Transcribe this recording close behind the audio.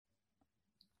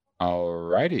All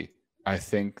righty. I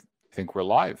think we're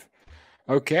live.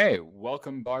 Okay,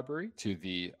 welcome Barbary to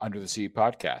the Under the Sea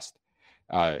podcast.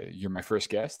 You're my first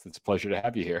guest. It's a pleasure to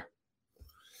have you here.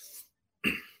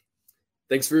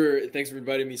 Thanks for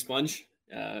inviting me, Sponge.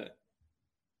 Glad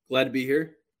to be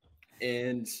here,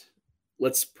 and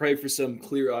let's pray for some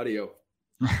clear audio.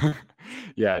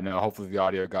 Yeah, no, hopefully the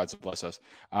audio gods will bless us.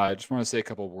 I just want to say a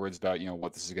couple of words about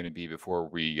what this is going to be before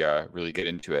we really get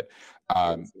into it.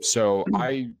 So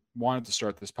I wanted to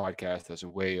start this podcast as a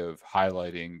way of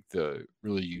highlighting the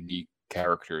really unique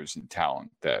characters and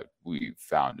talent that we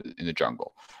found in the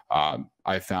jungle.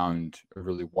 I found a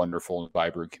really wonderful and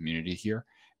vibrant community here,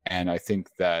 and I think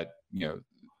that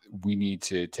we need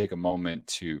to take a moment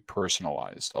to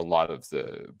personalize a lot of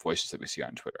the voices that we see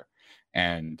on Twitter.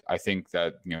 And I think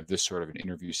that, this sort of an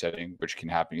interview setting, which can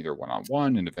happen either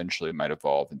one-on-one and eventually it might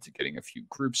evolve into getting a few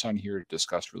groups on here to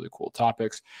discuss really cool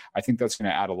topics. I think that's going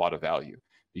to add a lot of value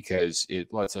because it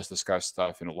lets us discuss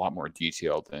stuff in a lot more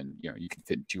detail than, you can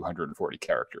fit in 240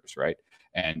 characters, right?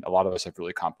 And a lot of us have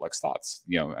really complex thoughts,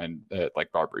 and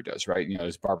like Barbary does, right?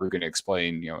 Is Barbary going to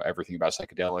explain, everything about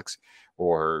psychedelics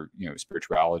or,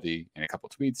 spirituality in a couple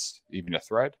of tweets, even a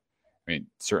thread? I mean,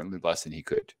 certainly less than he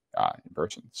could in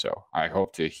person. So I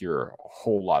hope to hear a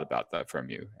whole lot about that from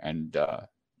you, and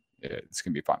it's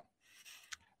going to be fun.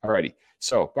 Alrighty.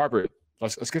 So Barbary,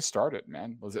 let's get started,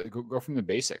 man. Let's go from the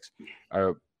basics.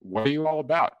 What are you all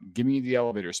about? Give me the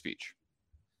elevator speech.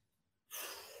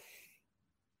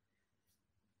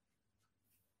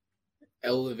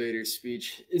 Elevator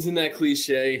speech. Isn't that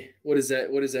cliche? What does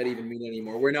that even mean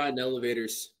anymore? We're not in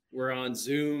elevators. We're on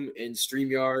Zoom and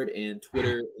StreamYard and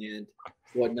Twitter and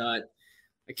whatnot.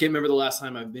 I can't remember the last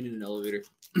time I've been in an elevator.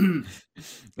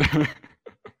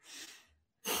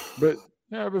 But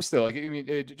still,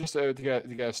 just to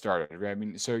get started, right? I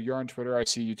mean, so you're on Twitter. I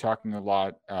see you talking a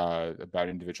lot about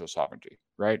individual sovereignty,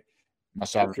 right? My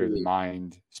sovereignty of the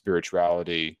mind,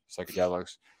 spirituality,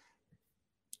 psychedelics.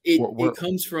 It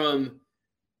comes from,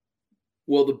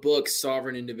 the book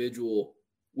Sovereign Individual,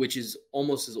 which is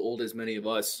almost as old as many of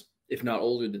us, if not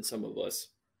older than some of us.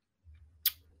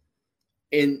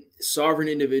 And Sovereign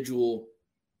Individual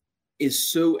is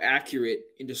so accurate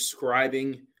in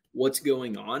describing what's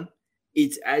going on.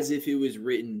 It's as if it was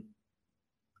written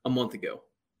a month ago,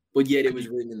 but yet it was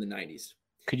written in the 90s.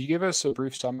 Could you give us a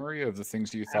brief summary of the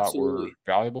things you thought were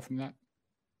valuable from that?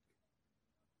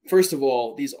 First of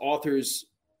all, these authors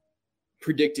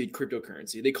predicted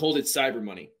cryptocurrency. They called it cyber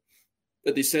money.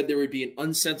 But they said there would be an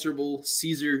uncensorable,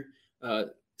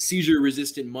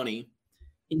 seizure-resistant money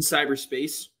in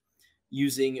cyberspace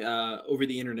using over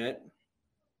the internet,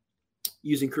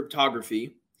 using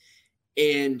cryptography,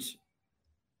 and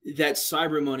that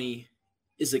cyber money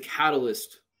is a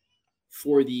catalyst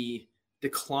for the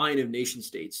decline of nation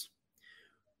states.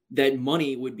 That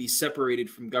money would be separated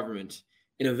from government,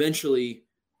 and eventually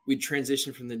we'd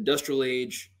transition from the industrial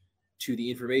age to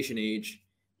the information age,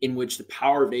 in which the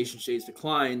power of nation states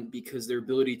decline because their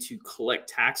ability to collect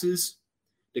taxes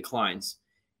declines.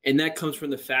 And that comes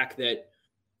from the fact that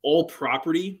all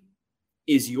property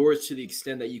is yours to the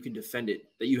extent that you can defend it,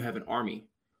 that you have an army.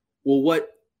 Well,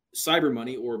 what cyber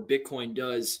money or Bitcoin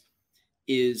does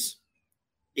is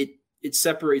it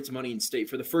separates money and state.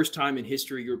 For the first time in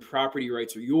history, your property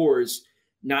rights are yours,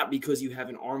 not because you have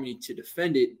an army to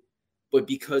defend it, but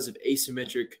because of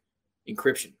asymmetric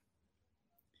encryption.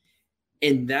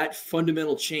 And that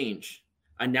fundamental change,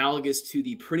 analogous to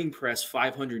the printing press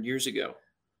 500 years ago,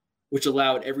 which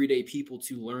allowed everyday people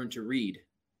to learn to read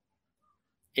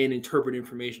and interpret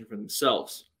information for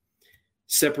themselves,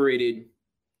 separated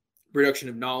production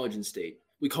of knowledge and state.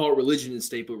 We call it religion and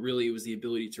state, but really it was the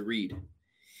ability to read.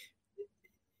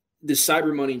 The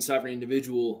cyber money and sovereign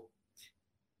individual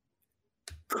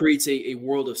creates a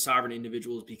world of sovereign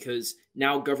individuals because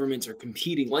now governments are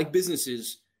competing like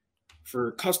businesses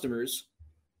for customers,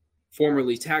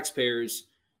 formerly taxpayers,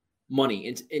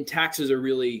 money. And taxes are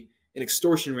really an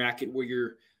extortion racket where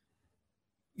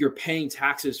you're paying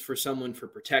taxes for someone for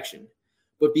protection.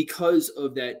 But because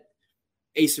of that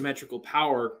asymmetrical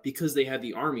power, because they have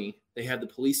the army, they have the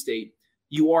police state,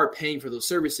 you are paying for those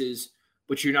services,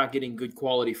 but you're not getting good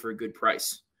quality for a good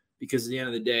price. Because at the end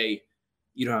of the day,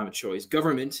 you don't have a choice.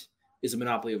 Government is a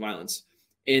monopoly of violence.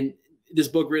 And this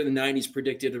book written in the 90s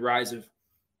predicted the rise of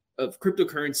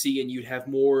cryptocurrency, and you'd have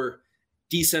more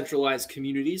decentralized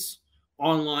communities,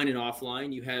 online and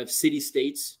offline. You have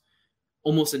city-states,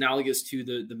 almost analogous to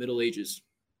the Middle Ages.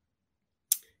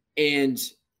 And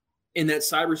in that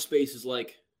cyberspace is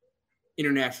like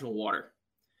international water.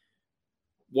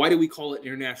 Why do we call it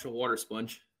international water,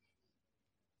 Sponge?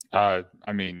 I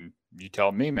mean, you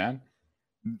tell me, man.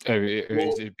 Well,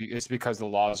 It's because the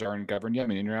laws aren't governed yet. I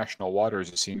mean, international waters,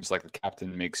 it seems like the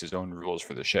captain makes his own rules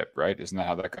for the ship, right? Isn't that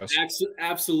how that goes?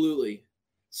 absolutely.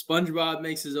 SpongeBob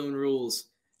makes his own rules.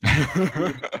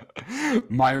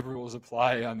 My rules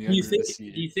apply on the Do you under the think?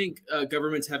 sea. Do you think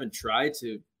governments haven't tried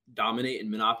to dominate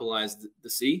and monopolize the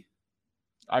sea?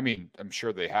 I mean, I'm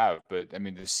sure they have, but I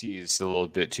mean, the sea is a little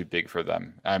bit too big for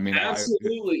them. I mean,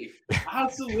 Absolutely,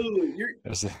 absolutely.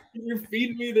 there's a- You're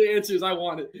feeding me the answers I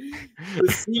wanted.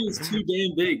 The sea is too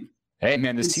damn big. hey,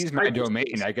 man, the It's sea's my domain.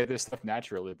 cyberspace. I get this stuff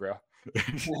naturally, bro.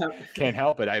 Can't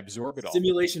help it. I absorb it all.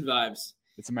 Simulation vibes.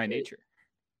 It's in my nature.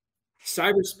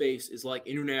 Cyberspace is like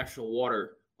international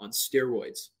water on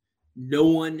steroids. No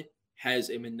one has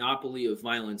a monopoly of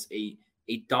violence, a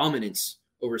dominance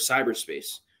over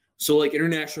cyberspace. So, like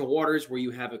international waters, where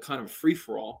you have a kind of free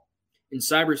for all, in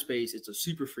cyberspace, it's a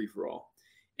super free for all,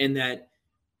 and that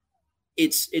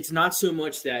it's not so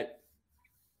much that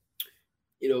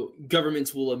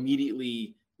governments will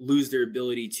immediately lose their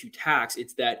ability to tax.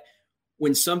 It's that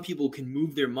when some people can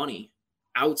move their money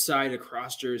outside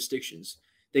across jurisdictions,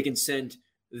 they can send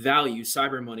value,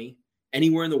 cyber money,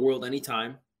 anywhere in the world,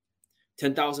 anytime,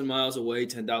 10,000 miles away,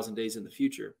 10,000 days in the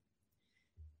future.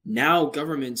 Now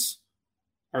governments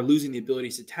are losing the ability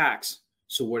to tax.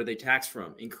 So what do they tax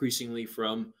from? Increasingly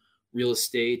from real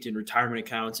estate and retirement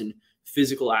accounts and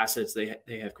physical assets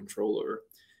they have control over.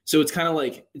 So it's kind of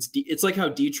like it's like how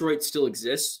Detroit still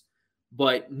exists,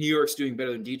 but New York's doing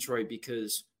better than Detroit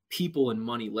because people and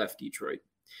money left Detroit.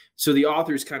 So the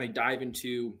authors kind of dive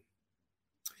into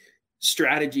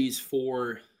strategies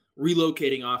for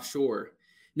relocating offshore.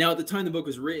 Now, at the time the book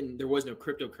was written, there was no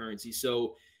cryptocurrency.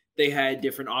 So they had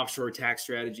different offshore tax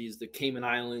strategies, the Cayman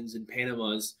Islands and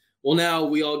Panamas. Well, now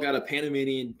we all got a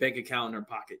Panamanian bank account in our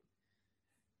pocket.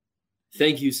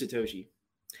 Thank you, Satoshi.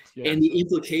 Yeah, and the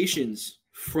implications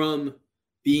from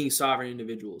being sovereign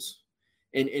individuals.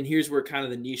 And here's where kind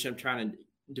of the niche I'm trying to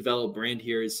develop brand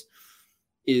here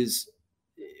is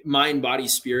mind, body,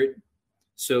 spirit.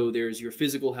 So there's your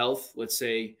physical health, let's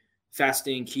say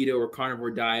fasting, keto, or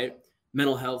carnivore diet.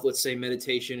 Mental health, let's say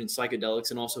meditation and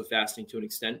psychedelics, and also fasting to an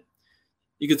extent.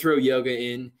 You could throw yoga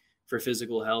in for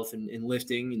physical health and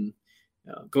lifting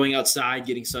and going outside,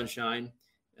 getting sunshine.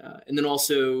 And then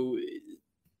also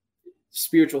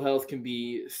spiritual health can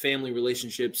be family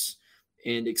relationships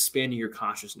and expanding your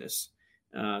consciousness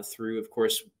through, of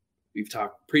course, we've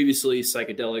talked previously,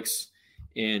 psychedelics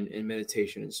and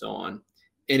meditation and so on.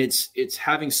 And it's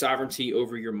having sovereignty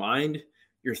over your mind,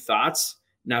 your thoughts,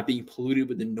 not being polluted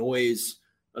with the noise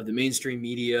of the mainstream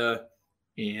media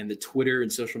and the Twitter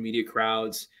and social media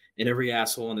crowds and every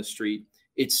asshole on the street.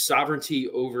 It's sovereignty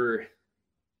over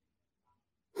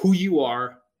who you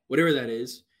are, whatever that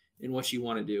is, and what you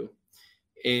want to do.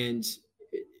 And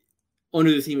under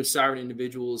the theme of sovereign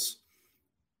individuals,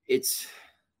 it's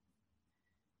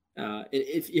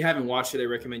if you haven't watched it, I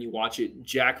recommend you watch it.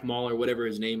 Jack Mallers, whatever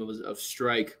his name of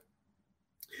Strike,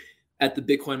 at the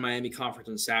Bitcoin Miami conference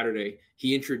on Saturday,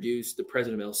 he introduced the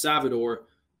president of El Salvador,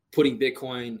 putting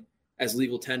Bitcoin as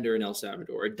legal tender in El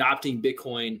Salvador, adopting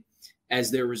Bitcoin as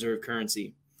their reserve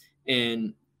currency.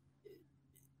 And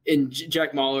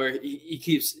Jack Mallers,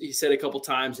 he said a couple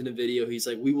times in the video, he's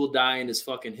like, we will die in this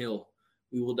fucking hill.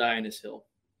 We will die in this hill.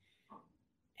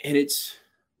 And it's,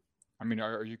 I mean,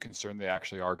 are you concerned they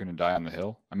actually are going to die on the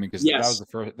hill? I mean, because yes.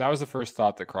 that was the first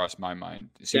thought that crossed my mind.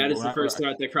 See, that is the first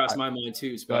thought that crossed my mind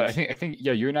too. But I think,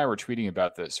 yeah, you and I were tweeting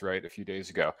about this, right, a few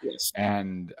days ago. Yes.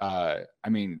 And I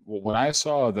mean, when I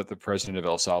saw that the president of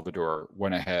El Salvador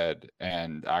went ahead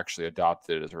and actually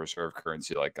adopted it as a reserve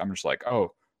currency, like, I'm just like,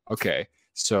 oh, okay.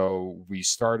 So we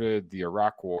started the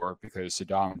Iraq War because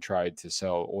Saddam tried to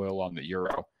sell oil on the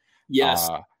euro. Yes.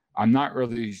 I'm not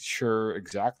really sure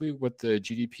exactly what the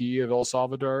GDP of El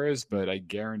Salvador is, but I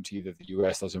guarantee that the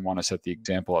U.S. doesn't want to set the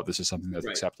example of this is something that's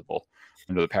acceptable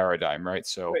under the paradigm, right?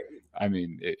 So, I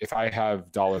mean, if I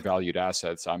have dollar-valued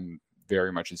assets, I'm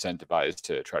very much incentivized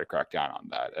to try to crack down on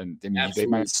that. And I mean, they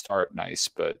might start nice,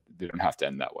 but they don't have to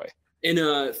end that way.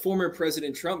 And former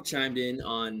President Trump chimed in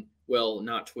on, well,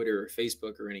 not Twitter or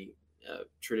Facebook or any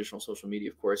traditional social media,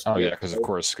 of course. Oh yeah, because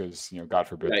God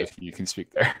forbid that you can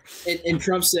speak there. And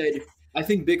Trump said, "I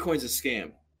think Bitcoin's a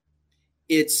scam.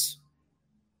 It's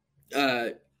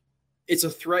a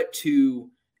threat to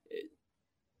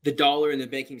the dollar and the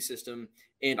banking system,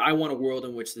 and I want a world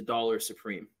in which the dollar is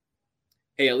supreme."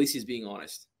 Hey, at least he's being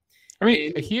honest. I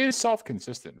mean, he is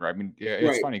self-consistent, right? I mean,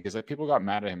 it's funny because people got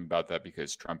mad at him about that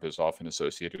because Trump is often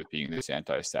associated with being this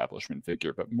anti-establishment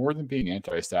figure. But more than being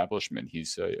anti-establishment,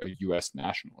 he's a U.S.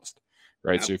 nationalist,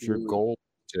 right? Absolutely. So if your goal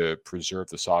is to preserve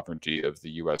the sovereignty of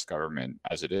the U.S. government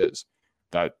as it is,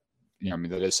 that, I mean,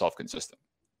 that is self-consistent.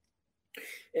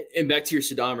 And back to your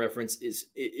Saddam reference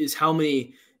is how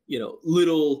many,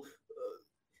 little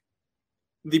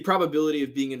the probability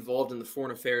of being involved in the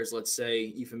foreign affairs, let's say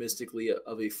euphemistically,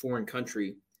 of a foreign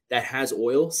country that has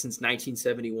oil since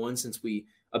 1971, since we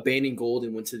abandoned gold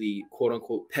and went to the quote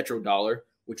unquote petrodollar,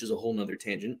 which is a whole nother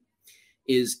tangent,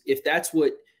 is if that's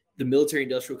what the military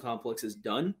industrial complex has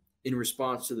done in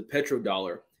response to the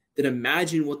petrodollar, then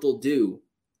imagine what they'll do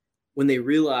when they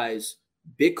realize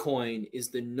Bitcoin is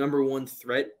the number one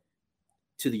threat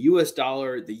to the US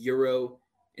dollar, the euro,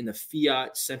 and the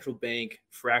fiat central bank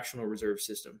fractional reserve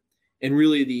system, and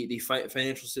really the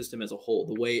financial system as a whole,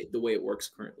 the way it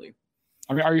works currently.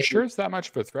 I mean, are you sure it's that much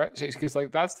of a threat? Because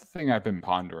like that's the thing I've been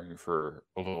pondering for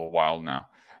a little while now.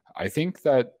 I think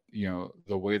that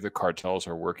the way the cartels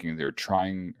are working, they're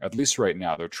trying, at least right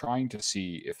now, they're trying to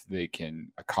see if they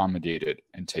can accommodate it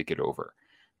and take it over,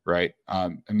 right? I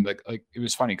mean, like it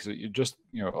was funny because just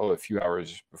a few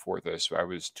hours before this, I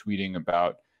was tweeting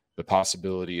about the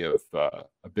possibility of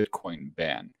a Bitcoin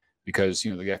ban because the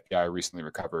FBI recently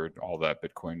recovered all that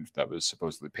Bitcoin that was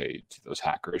supposedly paid to those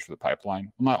hackers for the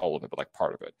pipeline. Well, not all of it, but like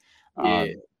part of it.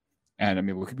 Yeah. And I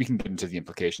mean, we can get into the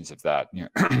implications of that,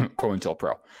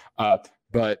 COINTELPRO.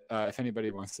 But if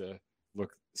anybody wants to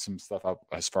look some stuff up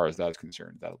as far as that is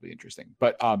concerned, that'll be interesting.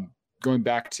 But going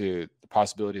back to the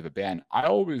possibility of a ban, I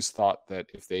always thought that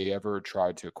if they ever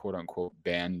tried to quote unquote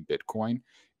ban Bitcoin,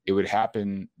 it would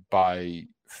happen by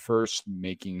first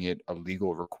making it a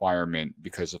legal requirement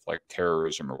because of like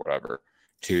terrorism or whatever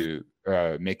to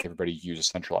make everybody use a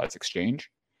centralized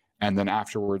exchange. And then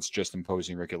afterwards, just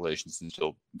imposing regulations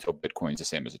until Bitcoin's the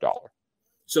same as a dollar.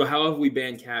 So how have we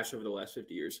banned cash over the last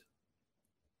 50 years?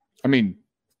 I mean,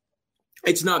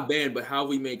 it's not banned, but how have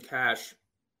we made cash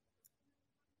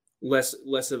less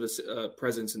of a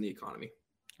presence in the economy?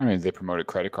 I mean, they promoted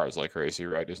credit cards like crazy,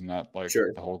 right? Isn't that like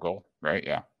the whole goal, right?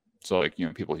 Yeah. So like,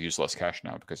 people use less cash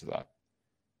now because of that.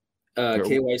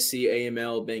 KYC,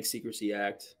 AML, Bank Secrecy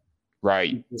Act.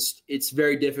 Right. It's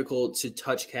very difficult to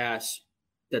touch cash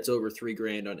that's over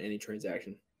 $3,000 on any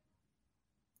transaction.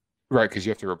 Right, because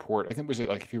you have to report. I think was it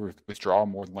like if you withdraw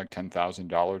more than like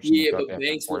 $10,000? Yeah, but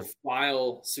banks will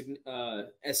file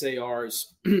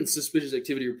SARs, suspicious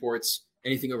activity reports,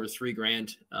 anything over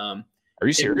 $3,000. Are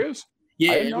you serious?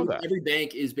 Yeah, every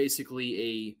bank is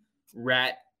basically a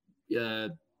rat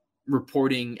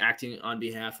reporting, acting on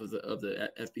behalf of the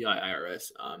FBI, IRS.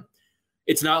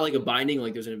 It's not like a binding,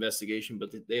 like there's an investigation,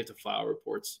 but they have to file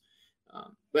reports.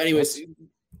 But anyways,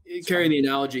 carrying the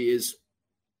analogy is,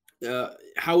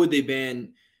 how would they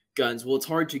ban guns? Well, it's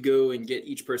hard to go and get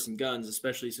each person guns,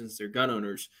 especially since they're gun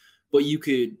owners. But you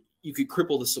could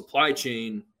cripple the supply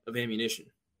chain of ammunition.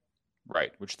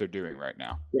 Right, which they're doing right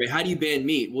now. Right. How do you ban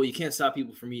meat? Well, you can't stop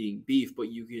people from eating beef, but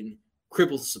you can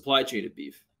cripple the supply chain of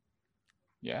beef.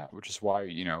 Yeah, which is why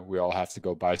we all have to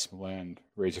go buy some land,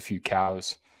 raise a few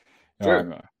cows. Sure. I'm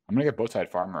gonna get Bowtie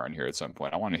Farmer on here at some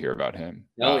point. I want to hear about him.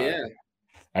 Oh yeah,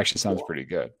 actually sounds pretty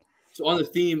good. So on the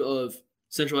theme of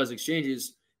centralized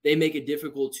exchanges, they make it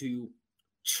difficult to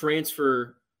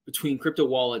transfer between crypto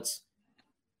wallets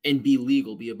and be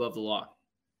legal, be above the law.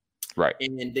 Right.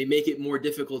 And they make it more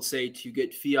difficult, say, to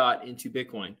get fiat into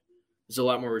Bitcoin. There's a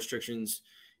lot more restrictions.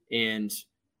 And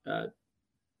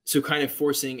so kind of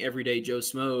forcing everyday Joe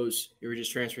Schmoes who are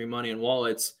just transferring money in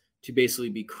wallets to basically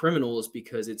be criminals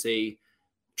because it's a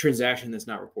transaction that's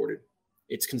not reported.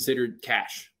 It's considered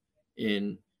cash,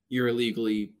 and you're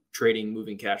illegally trading,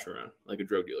 moving cash around like a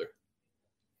drug dealer.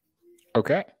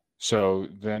 Okay. So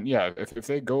then, yeah, if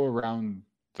they go around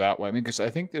that way, I mean, because I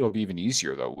think it'll be even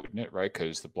easier though, wouldn't it? Right?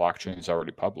 Because the blockchain is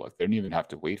already public. They don't even have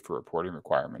to wait for reporting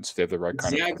requirements. If they have the right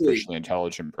kind of artificially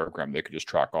intelligent program, they could just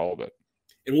track all of it.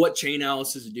 And what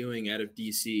Chainalysis is doing out of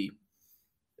DC,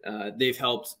 they've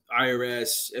helped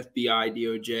IRS, FBI,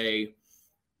 DOJ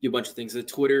do a bunch of things. The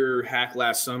Twitter hack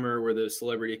last summer where the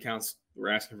celebrity accounts were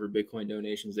asking for Bitcoin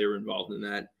donations, they were involved in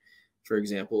that. For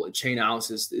example,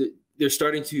 Chainalysis, they're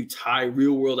starting to tie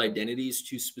real world identities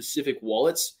to specific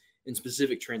wallets and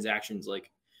specific transactions. Like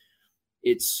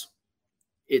it's,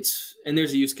 and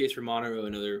there's a use case for Monero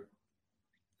and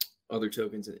other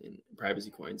tokens and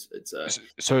privacy coins. It's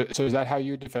so is that how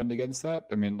you defend against that?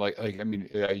 I mean,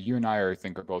 you and I are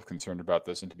both concerned about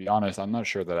this, and to be honest, I'm not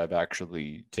sure that I've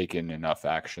actually taken enough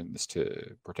actions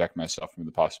to protect myself from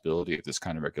the possibility of this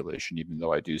kind of regulation, even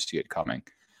though I do see it coming.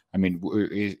 I mean,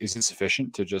 is it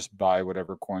sufficient to just buy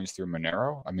whatever coins through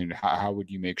Monero? I mean, how would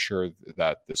you make sure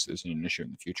that this isn't an issue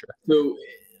in the future? So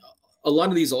a lot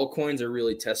of these altcoins are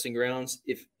really testing grounds.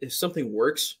 If something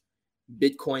works,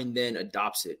 Bitcoin then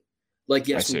adopts it. Like,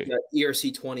 yes, we've got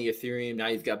ERC20, Ethereum. Now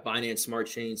you've got Binance Smart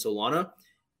Chain, Solana.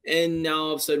 And now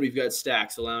all of a sudden we've got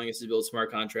Stacks allowing us to build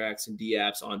smart contracts and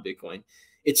DApps on Bitcoin.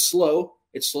 It's slow.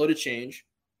 It's slow to change,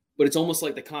 but it's almost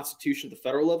like the Constitution at the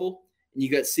federal level. And you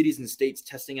got cities and states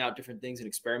testing out different things and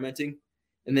experimenting.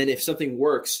 And then if something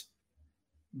works,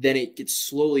 then it gets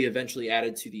slowly eventually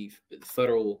added to the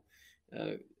federal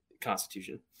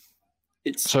Constitution.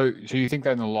 So you think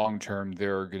that in the long term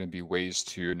there are going to be ways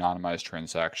to anonymize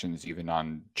transactions even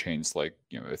on chains like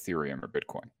Ethereum or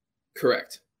Bitcoin?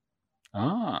 Correct.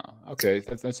 Ah, okay,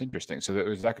 that's interesting. So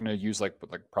is that going to use like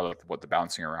probably what the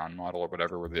bouncing around model or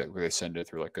whatever, where they send it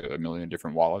through like a million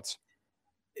different wallets?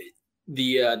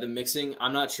 The mixing,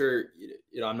 I'm not sure.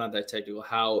 I'm not that technical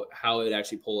how it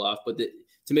actually pull off, but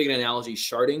to make an analogy,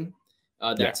 sharding,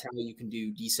 that's how you can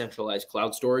do decentralized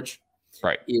cloud storage.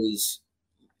 Right. Is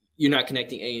you're not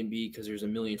connecting A and B because there's a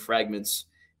million fragments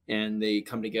and they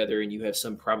come together and you have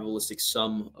some probabilistic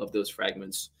sum of those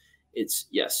fragments. It's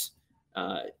yes.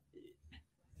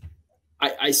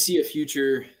 I see a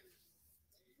future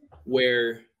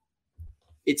where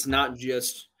it's not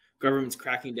just governments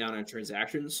cracking down on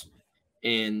transactions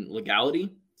and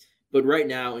legality, but right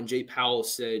now, and Jay Powell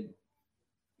said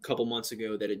a couple months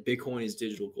ago that Bitcoin is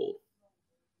digital gold.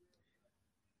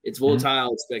 It's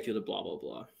volatile, it's speculative, blah, blah,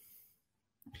 blah.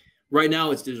 Right now,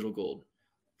 it's digital gold. $1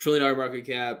 trillion market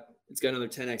cap. It's got another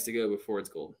 10x to go before it's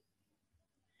gold.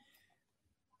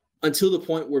 Until the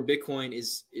point where Bitcoin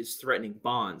is threatening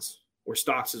bonds or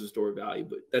stocks as a store of value,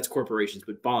 but that's corporations,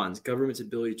 but bonds, government's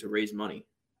ability to raise money.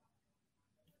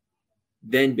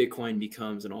 Then Bitcoin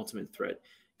becomes an ultimate threat.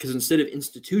 Because instead of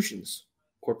institutions,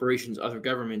 corporations, other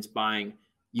governments buying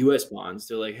US bonds,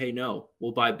 they're like, hey, no,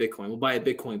 we'll buy Bitcoin. We'll buy a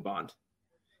Bitcoin bond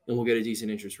and we'll get a decent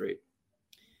interest rate.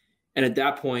 And at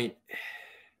that point,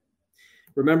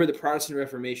 remember the Protestant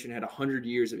Reformation had 100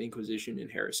 years of Inquisition and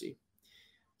heresy.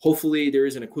 Hopefully there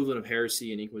is an equivalent of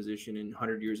heresy and Inquisition and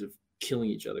 100 years of killing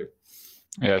each other.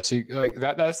 Yeah, see, like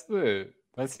that's the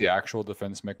actual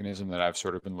defense mechanism that I've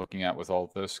sort of been looking at with all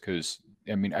of this. Because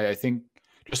I mean, I think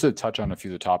just to touch on a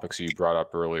few of the topics you brought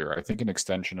up earlier, I think an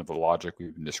extension of the logic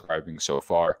we've been describing so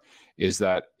far is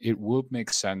that it will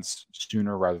make sense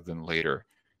sooner rather than later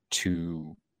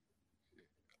to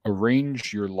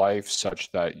arrange your life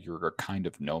such that you're a kind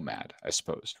of nomad, I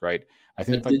suppose, right? I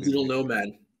think like digital nomad.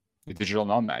 The digital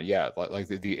nomad, yeah. Like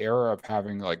the era of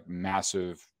having like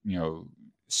massive,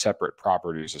 separate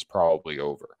properties is probably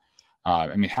over.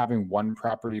 I mean, having one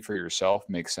property for yourself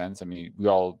makes sense. I mean, we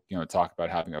all, talk about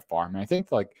having a farm. And I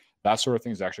think like that sort of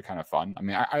thing is actually kind of fun. I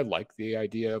mean, I like the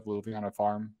idea of living on a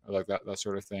farm, I like that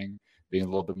sort of thing, being a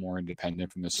little bit more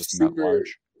independent from the system at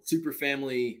large. Super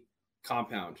family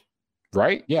compound.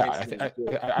 Right? Yeah.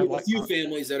 I like a few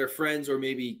families that are friends or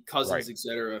maybe cousins, right,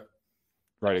 etc.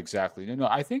 Right, exactly. No,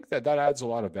 I think that adds a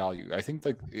lot of value. I think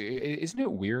like, isn't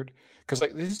it weird? Because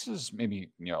like this is maybe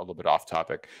a little bit off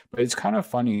topic, but it's kind of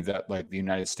funny that like the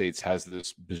United States has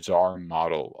this bizarre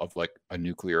model of like a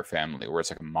nuclear family where it's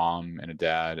like a mom and a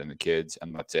dad and the kids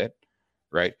and that's it,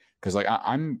 right? Because like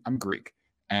I'm Greek,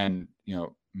 and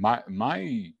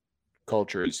my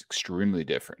culture is extremely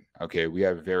different. Okay, we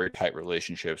have very tight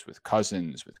relationships with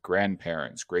cousins, with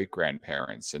grandparents, great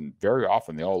grandparents, and very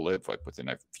often they all live like within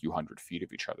a few hundred feet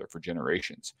of each other for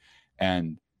generations,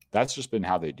 and that's just been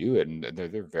how they do it, and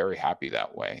they're very happy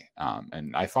that way.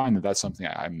 And I find that that's something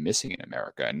I'm missing in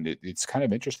America, and it's kind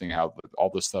of interesting how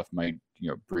all this stuff might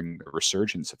bring a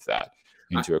resurgence of that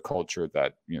into a culture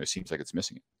that seems like it's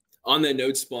missing it. On that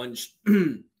note, Sponge,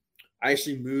 I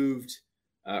actually moved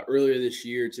earlier this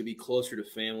year to be closer to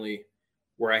family,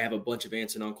 where I have a bunch of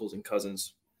aunts and uncles and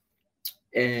cousins.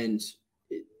 And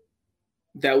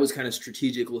that was kind of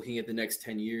strategic looking at the next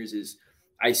 10 years is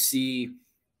I see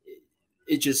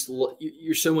it just,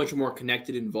 you're so much more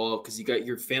connected, involved because you got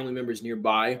your family members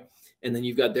nearby and then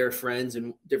you've got their friends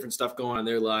and different stuff going on in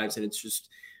their lives. And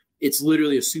it's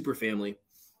literally a super family.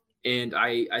 And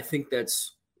I think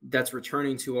that's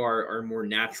returning to our more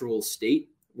natural state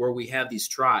where we have these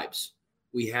tribes.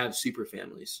 We have super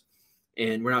families,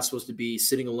 and we're not supposed to be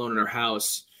sitting alone in our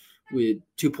house with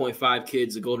 2.5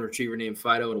 kids, a golden retriever named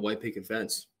Fido, and a white picket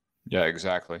fence. Yeah,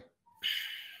 exactly.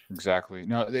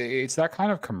 No, it's that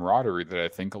kind of camaraderie that I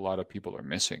think a lot of people are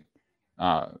missing.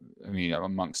 I mean,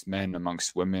 amongst men,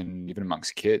 amongst women, even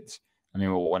amongst kids. I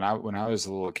mean, when I was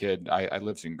a little kid, I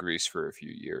lived in Greece for a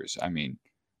few years. I mean,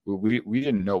 we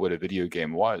didn't know what a video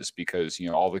game was because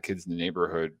all the kids in the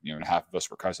neighborhood, and half of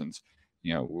us were cousins.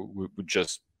 We would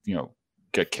just,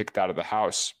 get kicked out of the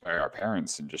house by our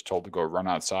parents and just told to go run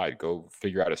outside, go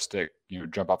figure out a stick,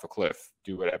 jump off a cliff,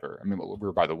 do whatever. I mean, we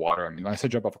were by the water. I mean, when I say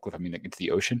jump off a cliff, I mean like into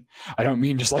the ocean. I don't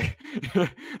mean just like,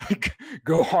 like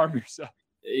go harm yourself.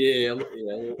 Yeah,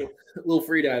 a little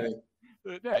free diving.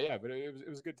 Yeah, but it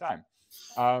was a good time.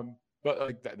 But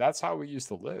like that's how we used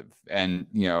to live, and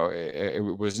it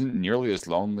wasn't nearly as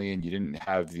lonely, and you didn't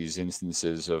have these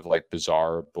instances of like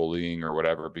bizarre bullying or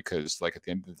whatever, because like at the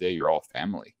end of the day, you're all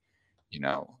family.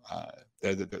 There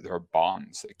are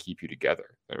bonds that keep you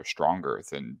together that are stronger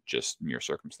than just mere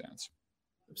circumstance.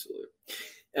 Absolutely.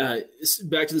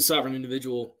 Back to the sovereign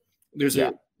individual. There's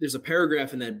a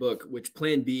paragraph in that book which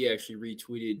Plan B actually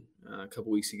retweeted a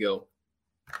couple weeks ago.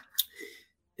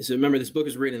 So remember, this book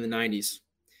was written in the 90s.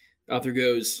 The author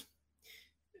goes,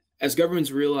 as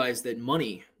governments realize that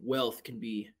money, wealth can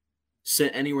be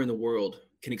sent anywhere in the world,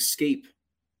 can escape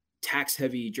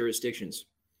tax-heavy jurisdictions,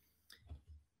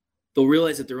 they'll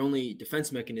realize that their only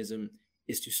defense mechanism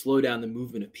is to slow down the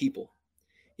movement of people.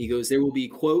 He goes, there will be,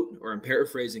 quote, or I'm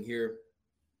paraphrasing here,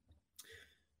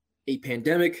 a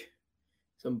pandemic,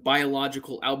 some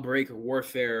biological outbreak or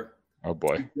warfare. Oh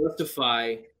boy. To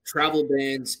justify travel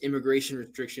bans, immigration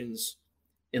restrictions,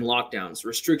 and lockdowns,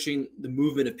 restricting the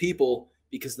movement of people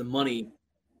because the money,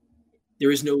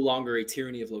 there is no longer a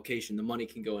tyranny of location. The money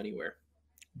can go anywhere.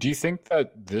 Do you think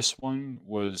that this one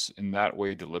was in that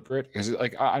way deliberate? Because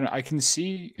like I can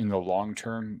see in the long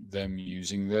term them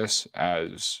using this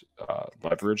as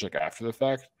leverage, like after the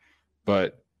fact,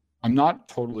 but I'm not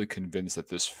totally convinced that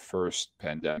this first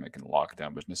pandemic and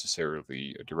lockdown was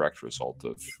necessarily a direct result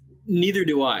of. Neither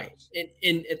do I.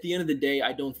 And at the end of the day,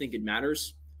 I don't think it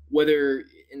matters whether,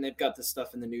 and they've got this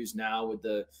stuff in the news now with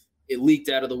it leaked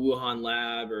out of the Wuhan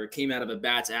lab or it came out of a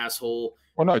bat's asshole.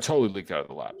 Well, no, it totally leaked out of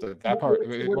the lab. That part,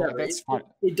 that's fine.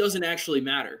 It doesn't actually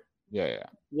matter. Yeah.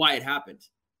 Why it happened.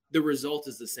 The result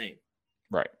is the same.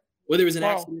 Right. Whether it was an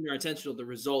accident or intentional, the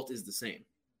result is the same.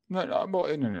 No.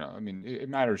 I mean, it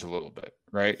matters a little bit,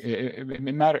 right? It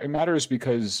matters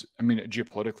because, I mean,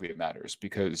 geopolitically it matters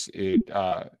because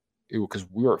because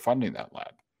we were funding that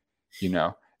lab,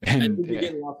 And you're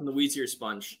getting off in the weeds here,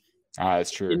 Sponge.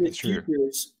 That's true. In the future,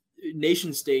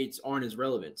 nation states aren't as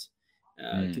relevant.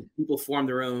 People form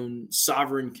their own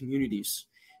sovereign communities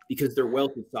because their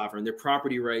wealth is sovereign. Their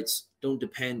property rights don't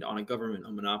depend on a government,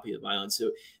 a monopoly of violence. So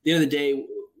at the end of the day,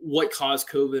 what caused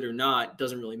COVID or not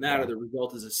doesn't really matter. The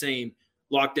result is the same: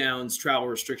 lockdowns, travel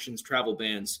restrictions, travel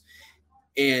bans.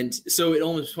 And so it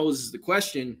almost poses the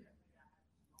question,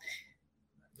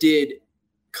 did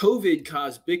COVID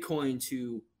cause Bitcoin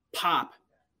to pop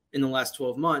in the last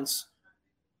 12 months,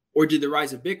 or did the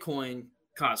rise of Bitcoin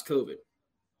cause COVID?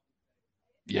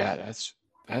 Yeah,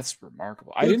 that's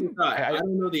remarkable. I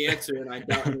don't know the answer, and I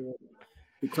doubt anyone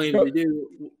who claims they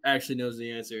do actually knows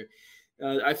the answer.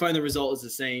 I find the result is the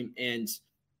same, and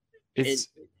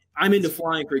I'm into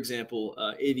flying, for example,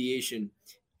 aviation,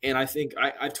 and I think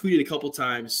I've tweeted a couple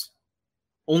times,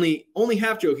 only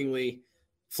half jokingly,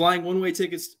 flying one-way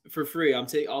tickets for free. I'll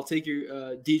take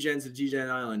your DGens to GGen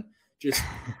Island. Just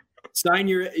sign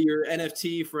your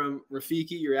NFT from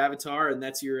Rafiki, your avatar, and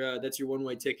that's your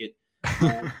one-way ticket.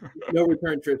 No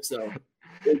return trips though.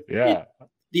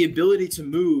 The ability to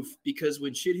move, because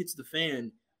when shit hits the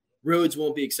fan, roads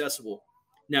won't be accessible.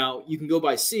 Now you can go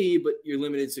by sea, but you're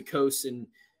limited to coasts and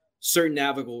certain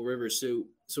navigable rivers.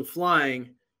 So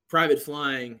private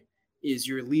flying is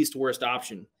your least worst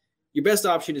option. Your best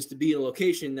option is to be in a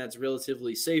location that's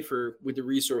relatively safer with the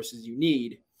resources you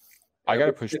need. I got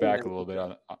to push back a little bit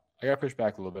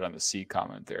on the sea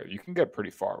comment there. You can get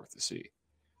pretty far with the sea.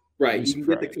 Right. You can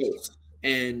get the coast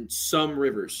and some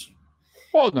rivers.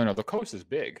 Well, no. The coast is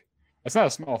big. That's not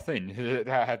a small thing to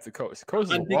have the coast. The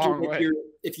coast is a long way.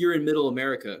 If you're in middle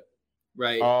America,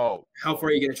 right? Oh. How far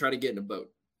are you going to try to get in a boat?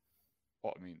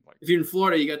 Well, I mean, like, if you're in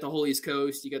Florida, you got the whole East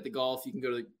Coast. You got the Gulf. You can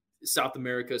go to South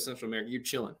America, Central America. You're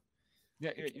chilling. Yeah,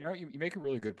 you make a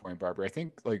really good point, Barbara. I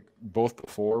think like both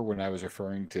before when I was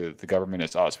referring to the government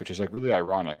as us, which is like really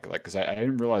ironic, like because I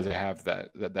didn't realize I have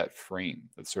that frame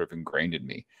that's sort of ingrained in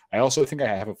me. I also think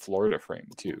I have a Florida frame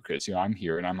too, because I'm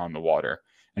here and I'm on the water,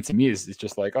 and to me it's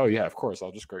just like, oh yeah, of course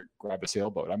I'll just grab a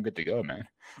sailboat. I'm good to go, man.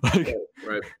 Like,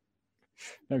 right.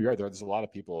 No, you're right. There's a lot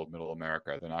of people in Middle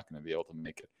America. They're not going to be able to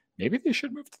make it. Maybe they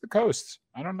should move to the coast.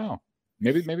 I don't know.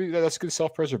 Maybe that's a good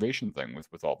self-preservation thing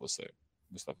with all this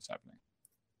stuff that's happening.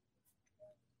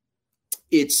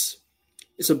 It's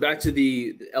so back to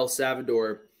the El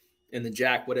Salvador and the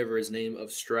Jack, whatever his name, of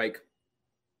strike.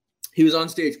 He was on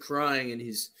stage crying, and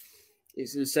he's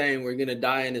just saying we're gonna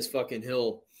die in this fucking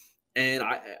hill. And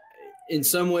in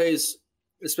some ways,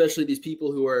 especially these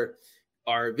people who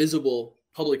are visible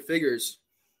public figures,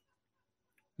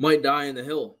 might die in the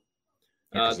hill.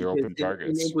 Because they're open targets.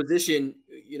 In the Inquisition,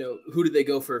 who did they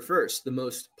go for first? The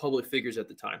most public figures at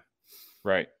the time.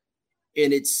 Right.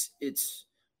 And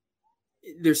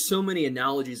there's so many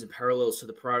analogies and parallels to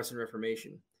the Protestant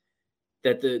Reformation.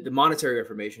 that the monetary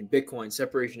reformation, Bitcoin,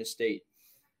 separation of state,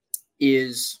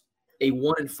 is a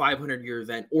 1 in 500 year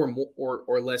event or more,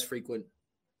 or less frequent.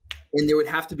 And there would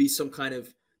have to be some kind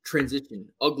of transition,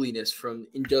 ugliness from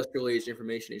industrial age to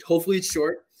information age. Hopefully it's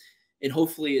short, and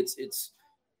hopefully it's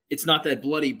not that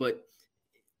bloody, but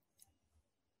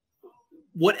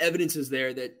what evidence is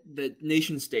there that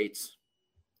nation states,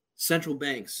 central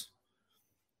banks,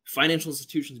 financial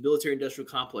institutions, military industrial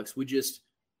complex would just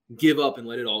give up and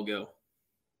let it all go?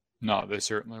 No, they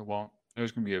certainly won't.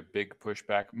 There's going to be a big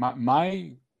pushback.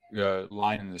 My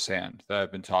line in the sand that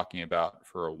I've been talking about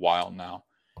for a while now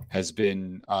has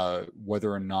been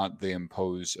whether or not they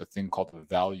impose a thing called a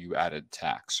value-added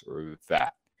tax, or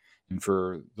VAT. And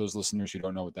for those listeners who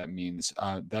don't know what that means,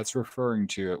 that's referring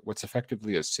to what's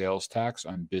effectively a sales tax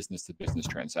on business-to-business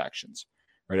transactions.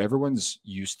 Right? Everyone's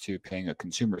used to paying a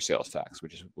consumer sales tax,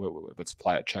 which is what's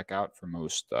applied at checkout for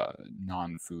most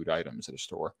non-food items at a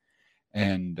store.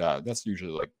 And that's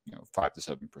usually like 5 to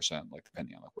 7%, like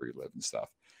depending on like where you live and stuff.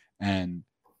 And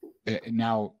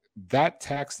now that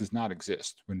tax does not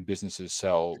exist when businesses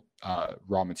sell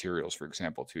raw materials, for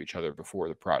example, to each other before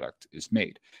the product is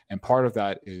made. And part of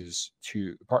that is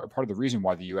part of the reason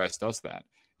why the U.S. does that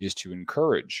is to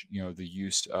encourage the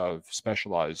use of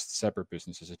specialized separate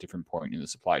businesses at different point in the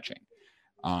supply chain.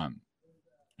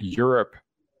 Europe,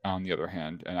 on the other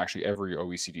hand, and actually every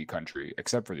OECD country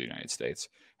except for the United States,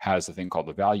 has a thing called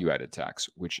the value-added tax,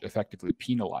 which effectively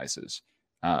penalizes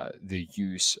the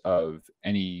use of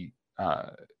any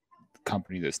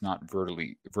company that's not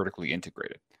vertically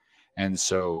integrated. And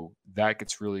so that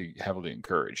gets really heavily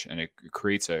encouraged, and it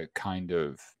creates a kind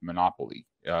of monopoly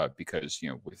because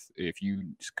if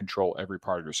you control every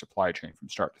part of your supply chain from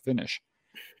start to finish,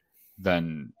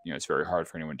 then it's very hard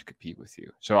for anyone to compete with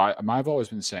you. So I've always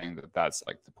been saying that that's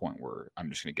like the point where I'm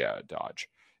just going to get out of Dodge.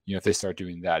 If they start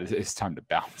doing that, it's time to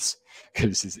bounce,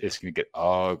 because it's going to get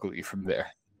ugly from there.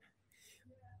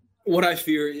 What I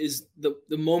fear is the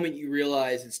moment you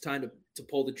realize it's time to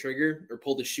pull the trigger, or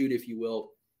pull the chute, if you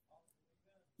will,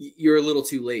 you're a little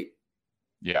too late.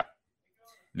 Yeah.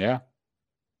 That's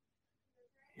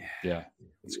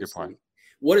a good point.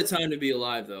 What a time to be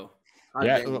alive, though.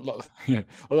 Well,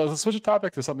 let's switch the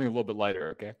topic to something a little bit lighter.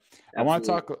 Okay.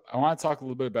 Absolutely. I want to talk a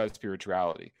little bit about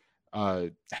spirituality. How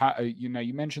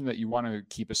you mentioned that you want to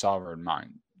keep a sovereign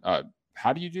mind.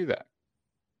 How do you do that?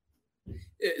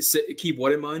 Keep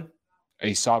what in mind?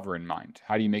 A sovereign mind.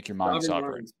 How do you make your mind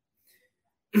sovereign?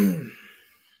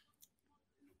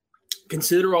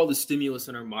 Consider all the stimulus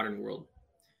in our modern world.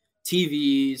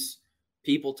 TVs,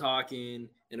 people talking,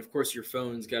 and of course your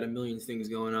phone's got a million things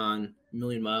going on, a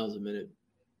million miles a minute.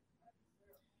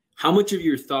 How much of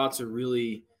your thoughts are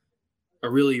really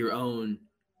your own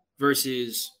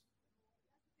versus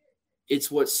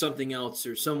it's what something else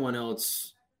or someone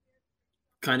else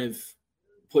kind of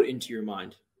put into your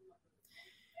mind?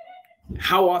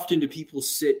 How often do people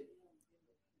sit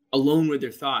alone with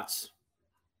their thoughts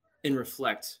and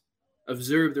reflect,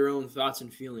 observe their own thoughts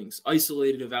and feelings,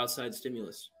 isolated of outside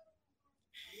stimulus?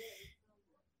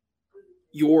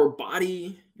 Your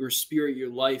body, your spirit, your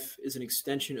life is an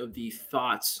extension of the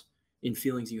thoughts and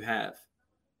feelings you have.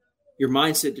 Your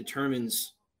mindset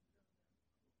determines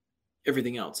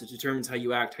everything else. It determines how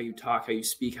you act, how you talk, how you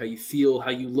speak, how you feel,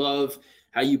 how you love,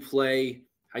 how you play,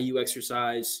 how you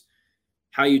exercise,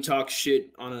 how you talk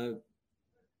shit on a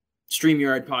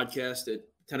StreamYard podcast at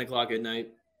 10 o'clock at night.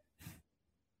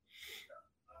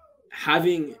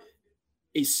 Having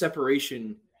a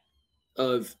separation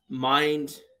of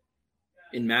mind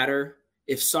and matter.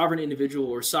 If sovereign individual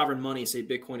or sovereign money, say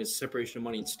Bitcoin is a separation of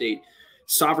money and state,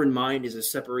 sovereign mind is a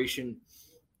separation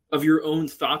of your own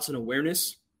thoughts and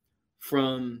awareness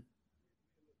from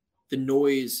the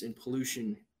noise and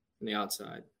pollution from the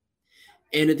outside.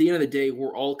 And at the end of the day,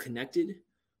 we're all connected,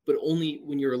 but only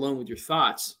when you're alone with your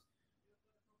thoughts.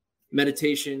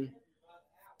 Meditation,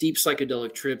 deep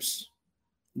psychedelic trips,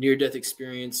 near-death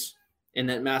experience, and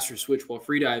that master switch while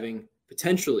freediving,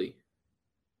 potentially.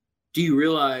 Do you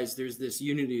realize there's this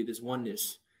unity, this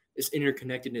oneness, this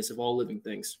interconnectedness of all living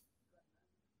things?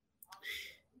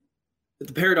 But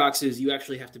the paradox is you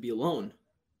actually have to be alone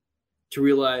to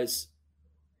realize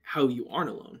how you aren't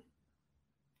alone.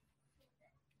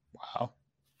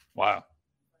 Wow.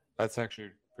 That's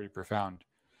actually pretty profound.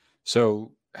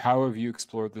 So how have you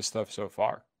explored this stuff so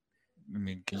far? I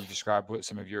mean, can you describe what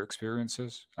some of your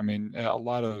experiences? I mean, a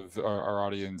lot of our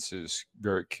audience is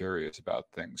very curious about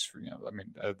things. I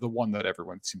mean, the one that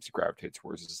everyone seems to gravitate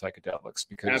towards is psychedelics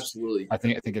because Absolutely. I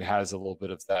think it has a little bit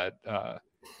of that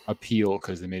appeal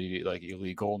because they made it like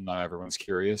illegal. Not everyone's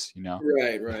curious,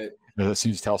 Right. As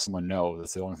soon as you tell someone no,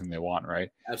 that's the only thing they want, right?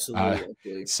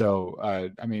 Absolutely. So,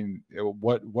 I mean,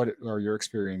 what are your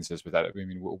experiences with that? I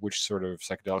mean, which sort of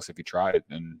psychedelics have you tried,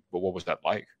 and what was that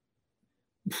like?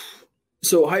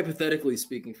 So hypothetically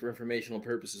speaking, for informational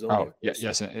purposes only. Oh,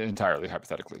 yes, entirely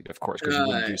hypothetically, of course, because you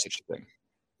wouldn't do such a thing.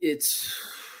 It's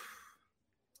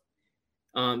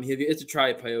you have to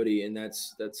try peyote, and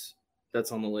that's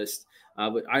on the list.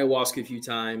 But ayahuasca a few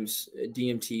times,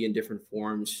 DMT in different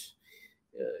forms,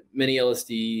 many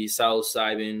LSD,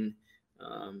 psilocybin,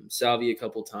 salvia a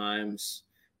couple times,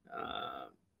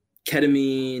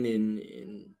 ketamine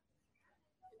and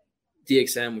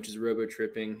DXM, which is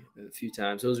robo-tripping, a few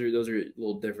times. Those are a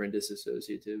little different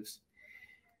disassociatives.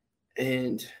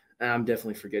 And I'm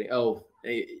definitely forgetting. Oh,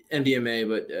 MDMA,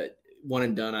 but one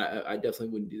and done. I definitely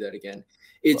wouldn't do that again.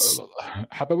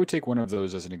 How about we take one of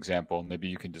those as an example? Maybe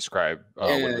you can describe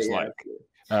what it was like.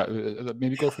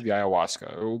 Maybe go for the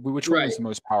ayahuasca. Which one was the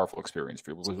most powerful experience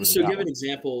for you? So give an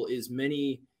example is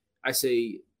let's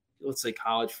say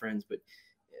college friends, but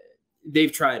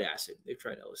they've tried acid, they've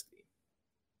tried LSD.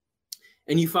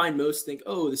 And you find most think,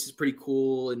 oh, this is pretty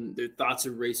cool. And their thoughts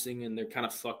are racing and they're kind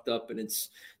of fucked up and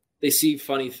they see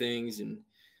funny things. But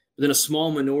then a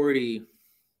small minority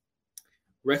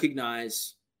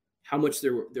recognize how much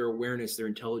their awareness, their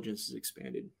intelligence is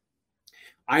expanded.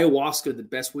 Ayahuasca, the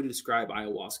best way to describe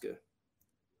ayahuasca,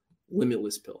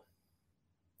 limitless pill.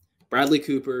 Bradley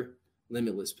Cooper,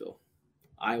 limitless pill.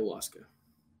 Ayahuasca.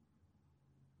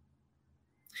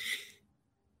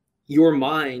 Your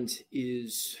mind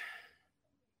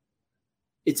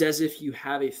it's as if you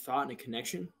have a thought and a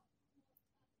connection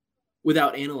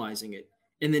without analyzing it.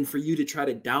 And then for you to try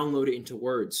to download it into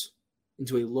words,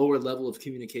 into a lower level of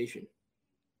communication,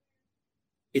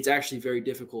 it's actually very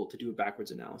difficult to do a backwards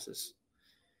analysis.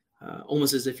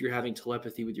 Almost as if you're having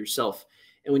telepathy with yourself.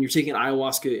 And when you're taking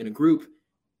ayahuasca in a group,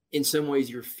 in some ways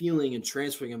you're feeling and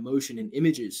transferring emotion and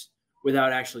images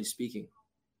without actually speaking.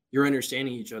 You're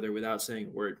understanding each other without saying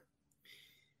a word.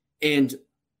 And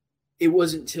it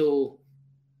wasn't until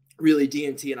really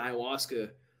DMT and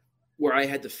ayahuasca where I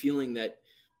had the feeling that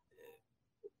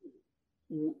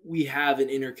we have an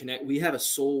interconnect, we have a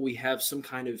soul, we have some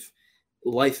kind of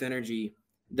life energy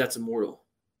that's immortal.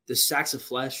 The sacks of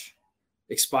flesh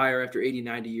expire after 80,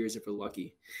 90 years if we're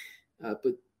lucky.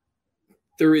 But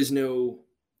there is no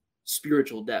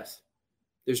spiritual death.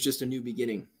 There's just a new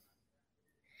beginning.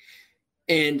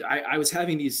 And I was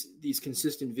having these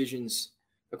consistent visions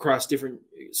across different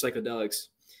psychedelics.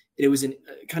 It was a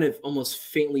kind of almost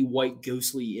faintly white,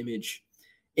 ghostly image.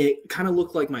 It kind of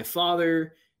looked like my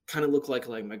father, kind of looked like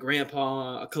my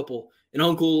grandpa, an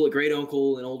uncle, a great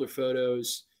uncle in older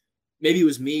photos. Maybe it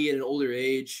was me at an older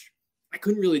age. I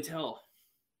couldn't really tell.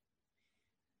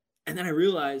 And then I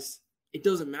realized it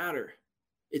doesn't matter.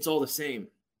 It's all the same.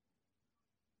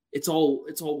 It's all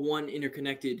one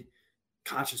interconnected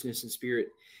consciousness and spirit.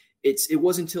 It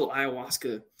wasn't until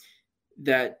ayahuasca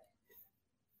that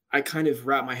I kind of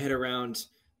wrapped my head around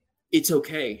it's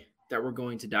okay that we're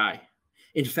going to die.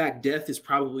 In fact, death is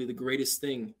probably the greatest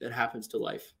thing that happens to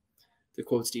life, to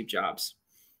quote Steve Jobs.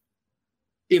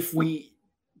 If we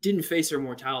didn't face our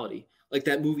mortality, like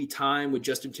that movie Time with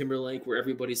Justin Timberlake, where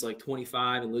everybody's like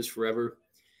 25 and lives forever,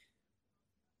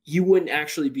 you wouldn't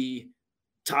actually be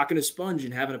talking to Sponge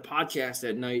and having a podcast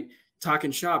at night,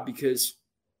 talking shop, because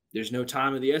there's no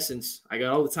time of the essence. I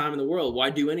got all the time in the world. Why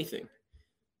do anything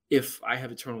if I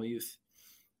have eternal youth?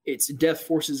 Death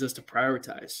forces us to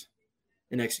prioritize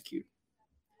and execute.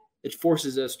 It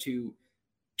forces us to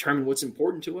determine what's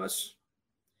important to us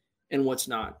and what's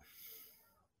not.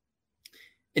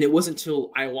 And it wasn't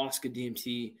until ayahuasca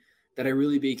DMT that I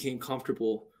really became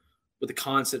comfortable with the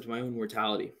concept of my own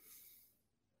mortality.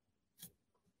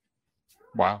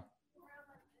 Wow.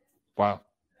 All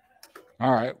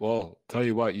right. Well, tell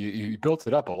you what, you built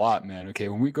it up a lot, man. Okay.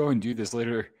 When we go and do this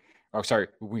later, when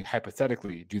we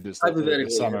hypothetically do this later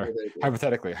this summer,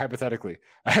 hypothetically, I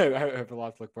have a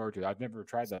lot to look forward to. I've never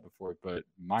tried that before, but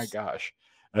my gosh,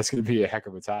 that's going to be a heck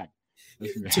of a time.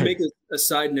 To make a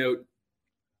side note,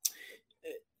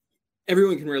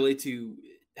 everyone can relate to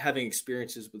having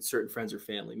experiences with certain friends or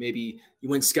family. Maybe you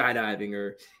went skydiving,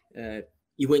 or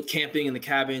you went camping in the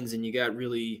cabins and you got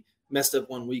really messed up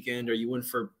one weekend, or you went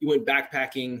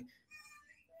backpacking.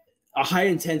 A high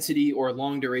intensity or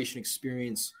long duration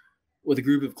experience with a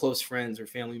group of close friends or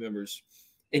family members,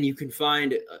 and you can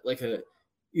find like a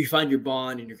you find your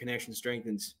bond and your connection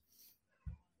strengthens.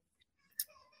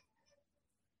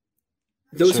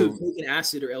 Those who have taken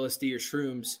acid or LSD or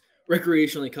shrooms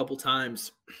recreationally a couple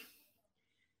times,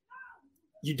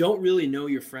 you don't really know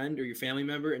your friend or your family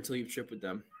member until you've tripped with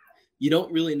them. You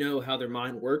don't really know how their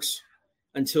mind works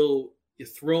until you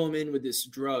throw them in with this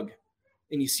drug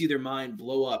and you see their mind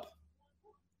blow up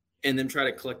and then try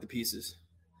to collect the pieces.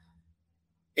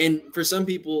 And for some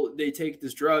people, they take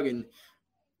this drug and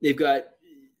they've got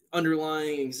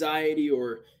underlying anxiety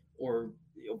or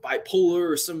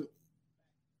bipolar or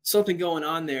something going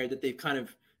on there that they've kind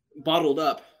of bottled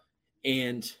up,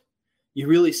 and you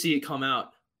really see it come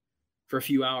out for a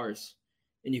few hours,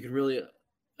 and you can really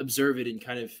observe it and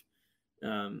kind of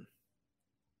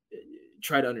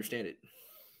try to understand it.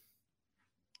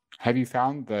 Have you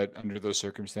found that under those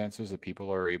circumstances that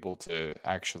people are able to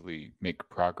actually make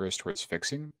progress towards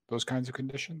fixing those kinds of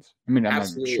conditions? I mean, I'm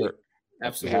Absolutely. not sure.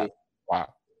 Absolutely.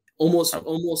 Wow.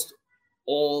 Almost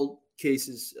all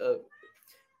cases of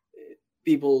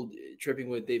people tripping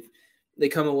with, they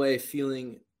come away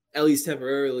feeling, at least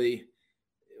temporarily,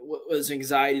 what was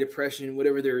anxiety, depression,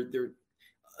 whatever they're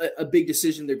a big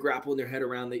decision they're grappling their head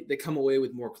around. They come away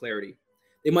with more clarity.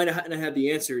 They might not have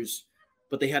the answers,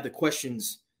 but they have the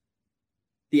questions,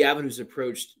 the avenues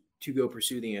approached to go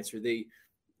pursue the answer. They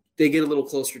get a little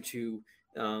closer to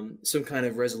some kind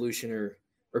of resolution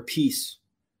or peace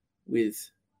with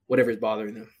whatever is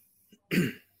bothering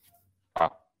them.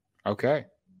 Wow. Okay.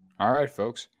 All right,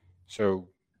 folks. So,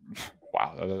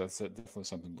 wow, that's definitely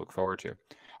something to look forward to.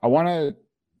 I want to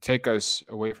take us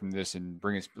away from this and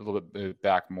bring us a little bit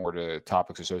back more to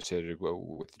topics associated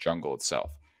with the jungle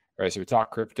itself. All right. So we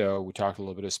talked crypto. We talked a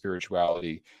little bit of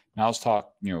spirituality. Now let's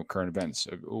talk, current events.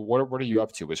 What are you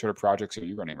up to? What sort of projects are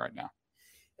you running right now?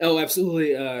 Oh,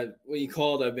 absolutely. When you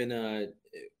called, I've been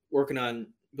working on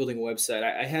building a website.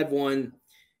 I had one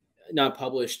not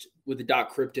published with the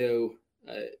 .crypto,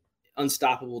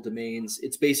 unstoppable domains.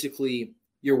 It's basically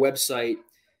your website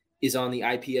is on the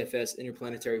IPFS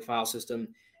interplanetary file system,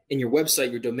 and your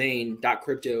website, your domain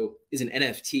 .crypto, is an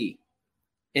NFT,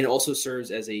 and it also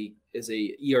serves as a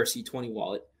ERC20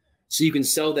 wallet. So you can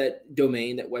sell that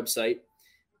domain, that website.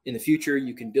 In the future,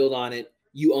 you can build on it.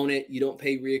 You own it. You don't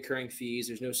pay reoccurring fees.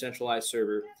 There's no centralized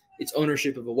server. It's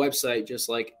ownership of a website, just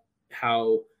like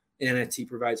how an NFT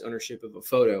provides ownership of a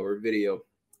photo or video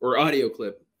or audio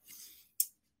clip.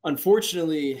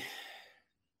 Unfortunately,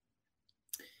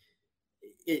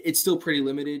 it's still pretty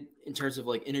limited in terms of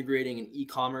like integrating an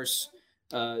e-commerce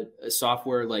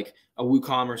software like a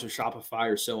WooCommerce or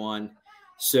Shopify or so on.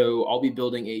 So I'll be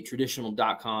building a traditional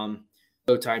 .com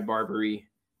bow-tied Barbary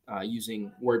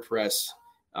using WordPress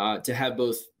to have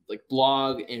both like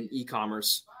blog and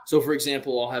e-commerce. So for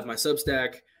example, I'll have my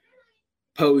Substack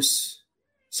posts,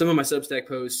 some of my Substack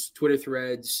posts, Twitter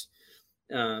threads,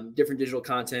 different digital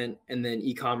content, and then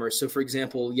e-commerce. So for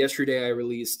example, yesterday I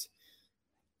released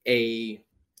a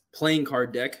playing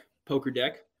card deck, poker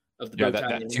deck of the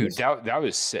Bowtie. That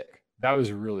was sick. That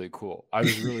was really cool. I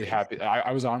was really happy.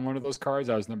 I was on one of those cards.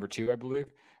 I was number 2, I believe.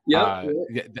 Yeah,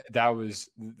 that was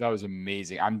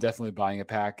amazing. I'm definitely buying a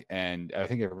pack, and I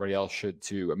think everybody else should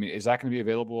too. I mean, is that going to be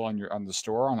available on the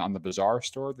store, on the Bazaar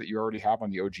store that you already have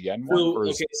on the OGN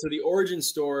one? So the Origin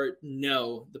store,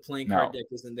 no, the playing card deck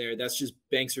isn't there. That's just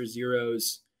Banks or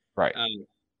Zeros, right?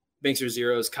 Banks or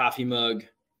Zeros, coffee mug,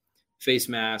 face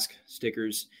mask,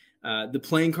 stickers. The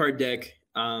playing card deck,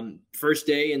 first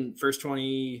day and first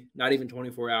 20, not even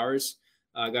 24 hours,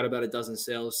 got about a dozen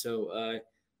sales. So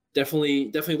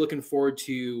definitely looking forward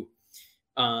to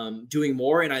doing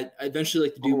more. And I eventually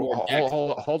like to do more.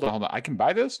 Hold on. I can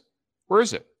buy this? Where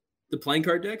is it? The playing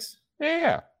card decks?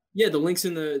 Yeah. Yeah, the link's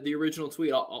in the original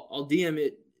tweet. I'll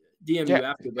DM you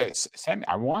after. But send me.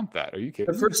 I want that. Are you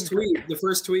kidding? The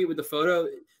first tweet with the photo,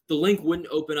 the link wouldn't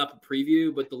open up a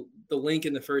preview, but the link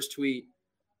in the first tweet.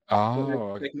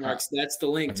 Oh, marks. That's the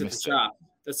link to the shop.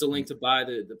 That's the link to buy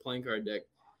the playing card deck.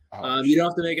 Oh, you don't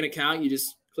have to make an account. You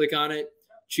just click on it,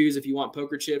 choose if you want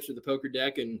poker chips or the poker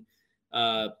deck, and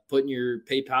put in your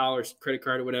PayPal or credit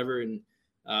card or whatever, and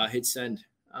hit send.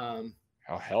 Hell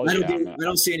yeah! I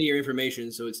don't see any of your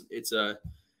information, so it's a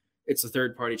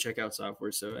third party checkout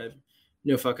software. So I have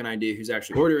no fucking idea who's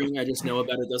actually ordering. I just know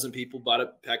about a dozen people bought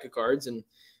a pack of cards and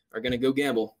are gonna go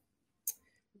gamble.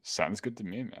 Sounds good to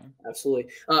me, man.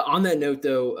 Absolutely. On that note,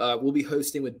 though, we'll be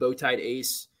hosting with Bowtied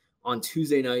Ace on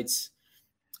Tuesday nights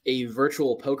a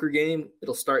virtual poker game.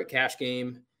 It'll start cash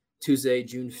game Tuesday,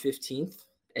 June 15th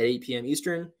at 8 p.m.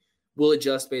 Eastern. We'll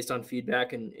adjust based on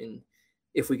feedback and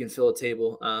if we can fill a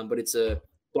table. But it's a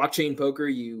blockchain poker.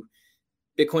 You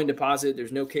Bitcoin deposit.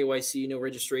 There's no KYC, no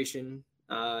registration,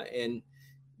 and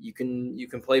you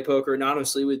can play poker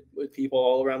anonymously with people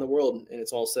all around the world, and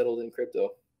it's all settled in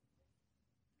crypto.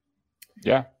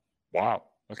 Yeah. Wow.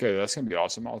 Okay, that's gonna be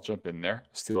awesome. I'll jump in there,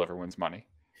 steal everyone's money.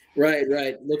 Right.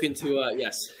 Look into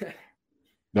yes.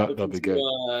 That'll be good.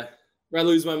 Rather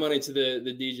lose my money to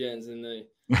the degens and the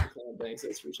banks,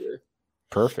 that's for sure.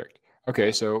 Perfect.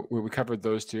 Okay, so we covered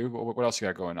those two. What else you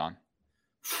got going on?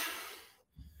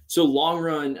 So long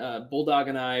run, Bulldog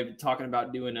and I have been talking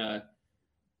about doing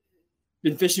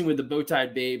been fishing with the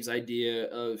Bowtied Babes idea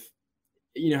of,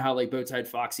 how like Bowtied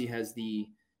Foxy has the,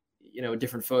 a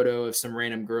different photo of some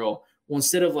random girl. Well,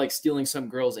 instead of like stealing some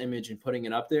girl's image and putting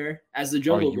it up there, as the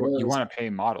jungle grows, you want to pay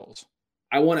models.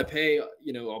 I want to pay,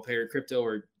 I'll pay her crypto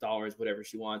or dollars, whatever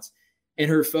she wants. And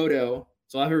her photo,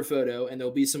 so I'll have her photo, and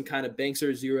there'll be some kind of Banks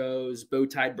or Zeros,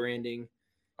 Bowtied branding.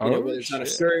 Whether it's on a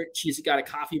shirt, she's got a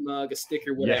coffee mug, a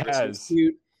sticker, whatever. Yes. So it's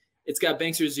cute. It's got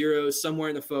Banks or Zeros somewhere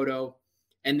in the photo,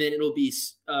 and then it'll be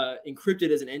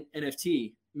encrypted as an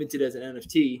NFT, minted as an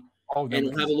NFT, and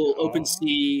it'll have a little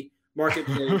OpenSea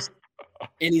marketplace.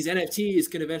 And these NFTs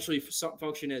can eventually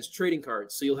function as trading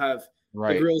cards. So you'll have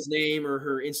the girl's name or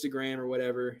her Instagram or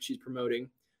whatever she's promoting.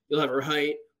 You'll have her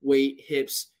height, weight,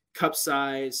 hips, cup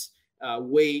size,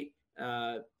 weight,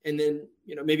 and then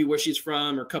maybe where she's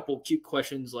from, or a couple cute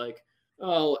questions like,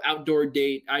 outdoor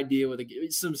date idea with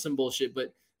some bullshit,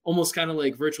 but almost kind of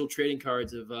like virtual trading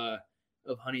cards of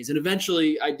honeys. And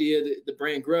eventually, the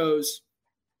brand grows,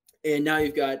 and now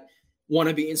you've got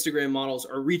wannabe Instagram models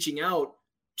are reaching out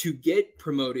to get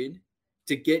promoted,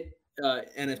 to get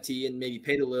NFT and maybe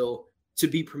paid a little to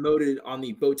be promoted on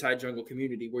the Bowtied Jungle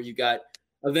community, where you got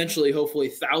eventually, hopefully,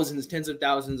 thousands, tens of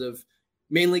thousands of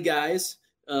mainly guys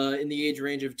in the age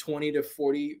range of 20 to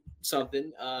 40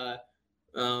 something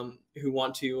who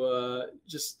want to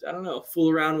just, I don't know,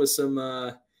 fool around with some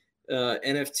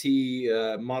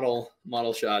NFT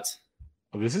model shots.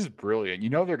 Well, this is brilliant.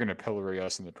 They're going to pillory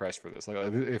us in the press for this. Like,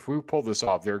 if we pull this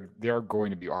off, there are going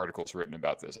to be articles written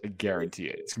about this. I guarantee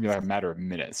it. It's going to be like a matter of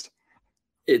minutes.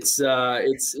 It's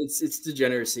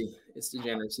degeneracy. It's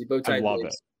degeneracy. Bowtied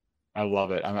Babes. I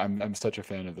love it. I'm such a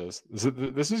fan of this.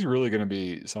 This is really going to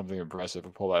be something impressive to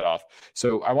pull that off.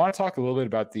 So I want to talk a little bit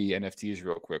about the NFTs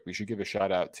real quick. We should give a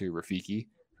shout out to Rafiki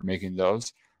for making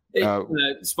those. Hey,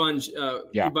 Sponge, you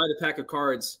buy the pack of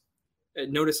cards.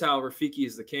 Notice how Rafiki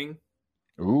is the king.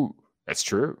 Ooh, that's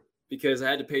true. Because I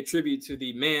had to pay tribute to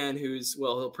the man who's,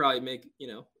 he'll probably make,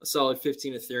 a solid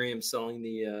 15 Ethereum selling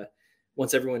the,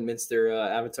 once everyone mints their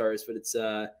avatars. But it's,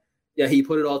 he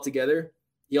put it all together.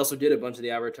 He also did a bunch of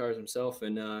the avatars himself.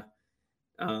 And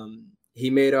he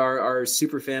made our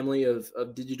super family of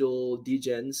digital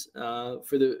degens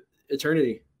for the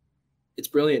eternity. It's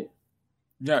brilliant.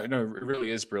 Yeah, no, it really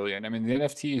is brilliant. I mean, the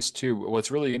NFTs too. What's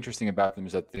really interesting about them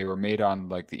is that they were made on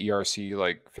like the ERC,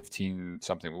 like 15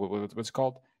 something. What's it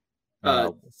called?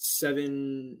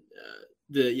 7.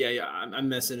 I'm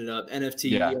messing it up.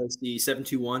 NFT ERC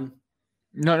 721.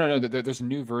 No. There's a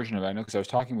new version of it. I know because I was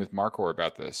talking with Marco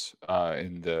about this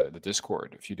in the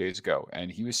Discord a few days ago,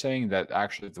 and he was saying that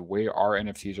actually the way our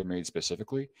NFTs are made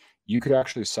specifically, you could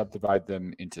actually subdivide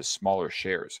them into smaller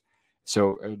shares.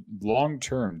 So long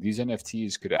term, these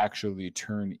NFTs could actually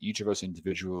turn each of us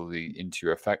individually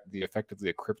into effectively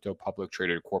a crypto public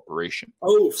traded corporation.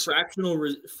 Oh,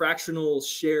 fractional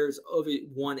shares of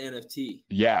one NFT.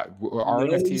 Yeah, our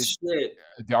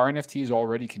NFTs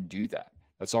already can do that.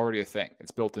 That's already a thing.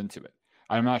 It's built into it.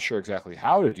 I'm not sure exactly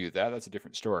how to do that. That's a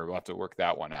different story. We'll have to work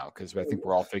that one out because I think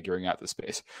we're all figuring out the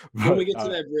space. When we get to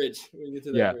that bridge.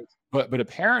 Bridge. But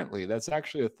apparently that's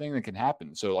actually a thing that can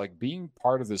happen. So like being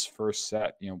part of this first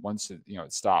set, once it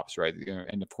stops, right?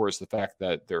 And of course the fact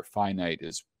that they're finite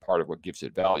is part of what gives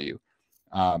it value.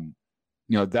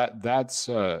 That's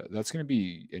going to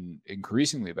be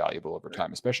increasingly valuable over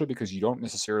time, especially because you don't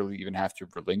necessarily even have to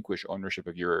relinquish ownership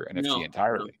of your NFT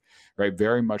entirely, right?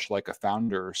 Very much like a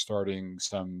founder starting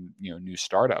some new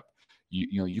startup,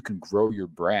 you can grow your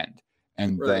brand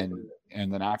and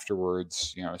then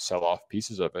afterwards sell off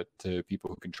pieces of it to people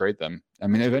who can trade them. I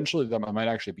mean, eventually that might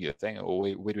actually be a thing, a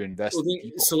way to invest in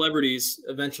people. Celebrities,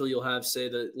 eventually you'll have, say,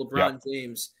 the LeBron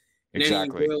James.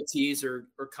 Exactly. Any royalties or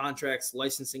contracts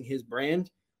licensing his brand,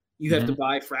 you have to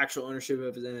buy fractional ownership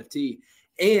of his NFT.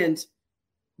 And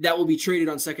that will be traded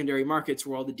on secondary markets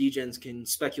where all the degens can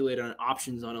speculate on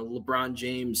options on a LeBron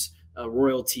James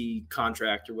royalty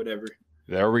contract or whatever.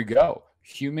 There we go.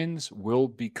 Humans will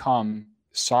become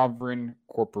sovereign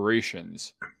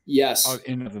corporations. Yes.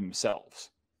 In of themselves.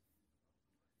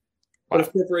 Wow. But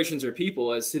if corporations are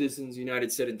people, as Citizens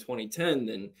United said in 2010,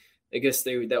 then I guess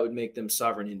that would make them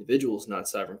sovereign individuals, not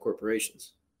sovereign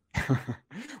corporations.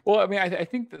 Well, I mean, I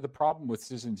think that the problem with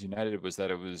Citizens United was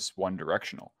that it was one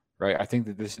directional, right? I think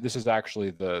that this is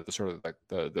actually the sort of like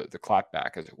the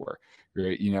clapback, as it were,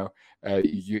 right? You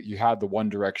had the one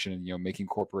direction, making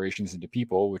corporations into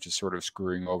people, which is sort of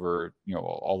screwing over,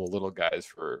 all the little guys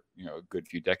for a good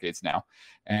few decades now,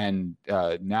 and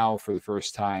now for the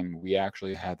first time we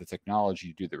actually had the technology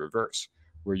to do the reverse,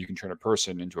 where you can turn a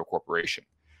person into a corporation,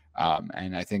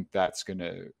 and I think that's going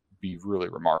to be really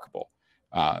remarkable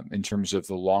in terms of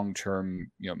the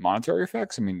long-term, monetary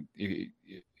effects. I mean,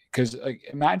 because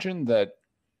imagine that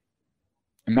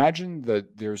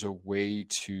there's a way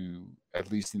to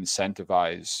at least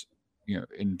incentivize,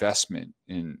 investment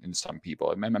in some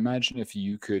people. Imagine if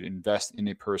you could invest in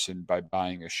a person by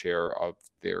buying a share of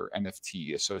their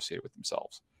NFT associated with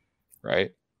themselves,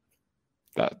 right?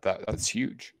 That's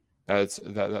huge. That's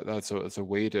a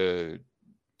way to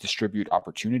distribute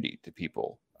opportunity to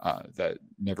people that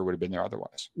never would have been there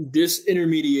otherwise.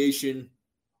 Disintermediation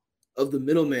of the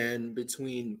middleman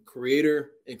between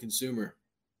creator and consumer.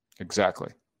 Exactly.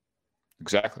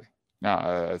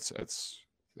 No, that's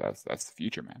the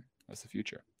future, man. That's the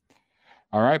future.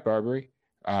 All right, Barbary.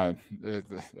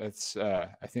 That's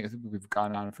I think we've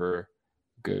gone on for a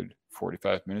good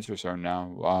 45 minutes or so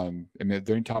now. I mean, are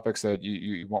there any topics that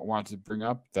you want to bring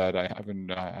up that I haven't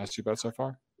asked you about so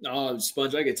far? Oh,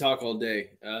 Sponge, I could talk all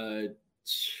day. Let's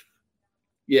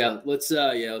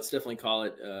definitely call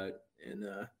it. And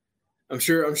I'm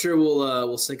sure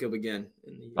we'll sync up again.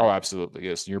 Oh, absolutely.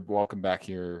 Yes. You're welcome back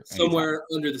here. Somewhere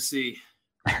under the sea.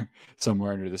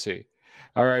 Somewhere under the sea.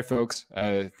 All right, folks.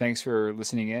 Thanks for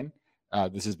listening in.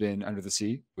 This has been Under the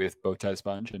Sea with Bowtie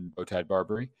Sponge and Bowtie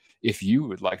Barbary. If you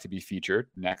would like to be featured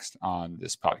next on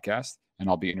this podcast, and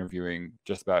I'll be interviewing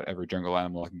just about every jungle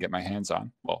animal I can get my hands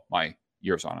on. Well, my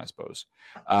ears on, I suppose.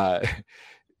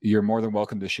 You're more than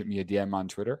welcome to shoot me a DM on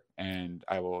Twitter, and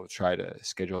I will try to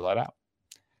schedule that out.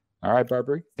 All right,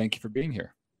 Barbary, thank you for being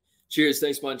here. Cheers.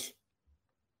 Thanks, Sponge.